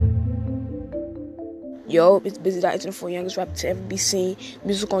Yo, it's Busy.804, youngest rapper to ever be seen.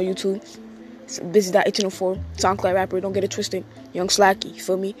 Music on YouTube. It's Busy.804, SoundCloud rapper. Don't get it twisted. Young Slacky, you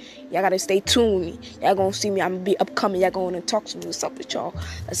feel me? Y'all gotta stay tuned with me. Y'all gonna see me. I'm gonna be upcoming. Y'all gonna talk to me. What's up with y'all?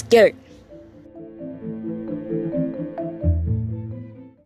 Let's get it.